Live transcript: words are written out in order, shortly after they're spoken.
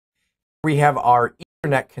We have our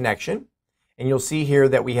Ethernet connection, and you'll see here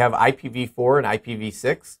that we have IPv4 and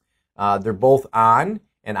IPv6. They're both on,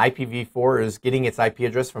 and IPv4 is getting its IP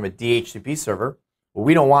address from a DHCP server. Well,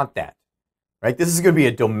 we don't want that, right? This is going to be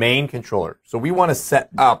a domain controller, so we want to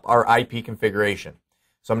set up our IP configuration.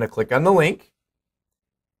 So I'm going to click on the link,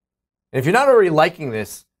 and if you're not already liking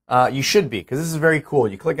this, you should be, because this is very cool.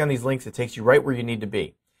 You click on these links, it takes you right where you need to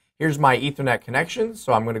be. Here's my Ethernet connection,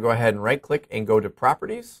 so I'm going to go ahead and right-click and go to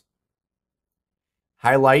Properties.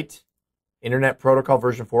 Highlight Internet Protocol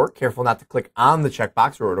version 4. Careful not to click on the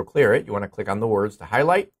checkbox or it'll clear it. You want to click on the words to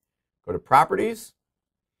highlight. Go to Properties.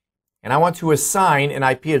 And I want to assign an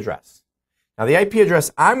IP address. Now the IP address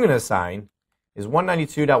I'm going to assign is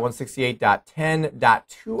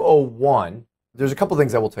 192.168.10.201. There's a couple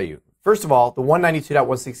things I will tell you. First of all, the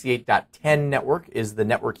 192.168.10 network is the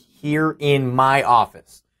network here in my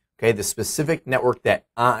office. Okay, the specific network that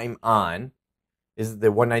I'm on is the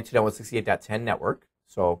 192.168.10 network.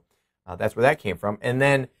 So that's where that came from. And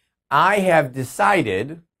then I have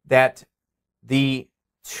decided that the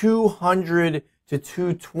 200 to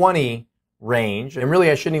 220 range, and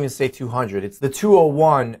really I shouldn't even say 200, it's the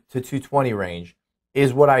 201 to 220 range,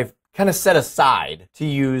 is what I've kind of set aside to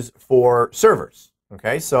use for servers.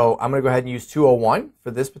 Okay, so I'm going to go ahead and use 201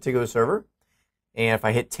 for this particular server. And if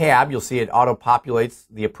I hit tab, you'll see it auto-populates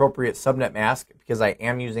the appropriate subnet mask because I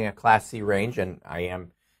am using a Class C range and I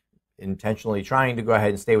am intentionally trying to go ahead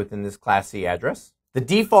and stay within this Class C address. The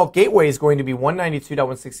default gateway is going to be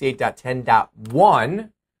 192.168.10.1.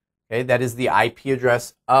 Okay, that is the IP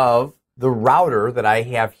address of the router that I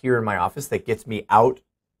have here in my office that gets me out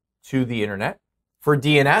to the internet. For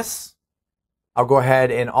DNS, I'll go ahead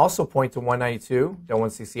and also point to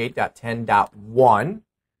 192.168.10.1.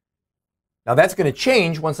 Now that's going to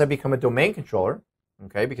change once I become a domain controller,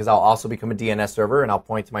 okay, because I'll also become a DNS server and I'll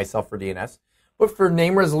point to myself for DNS. But for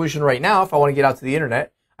name resolution right now, if I want to get out to the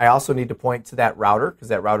internet, I also need to point to that router because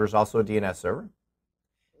that router is also a DNS server.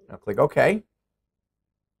 I'll click OK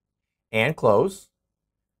and close.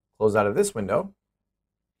 Close out of this window.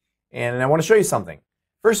 And I want to show you something.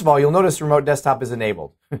 First of all, you'll notice remote desktop is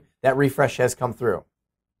enabled. That refresh has come through.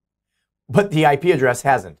 But the IP address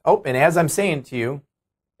hasn't. Oh, and as I'm saying to you,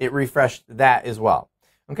 it refreshed that as well.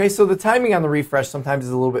 Okay, so the timing on the refresh sometimes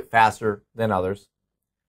is a little bit faster than others.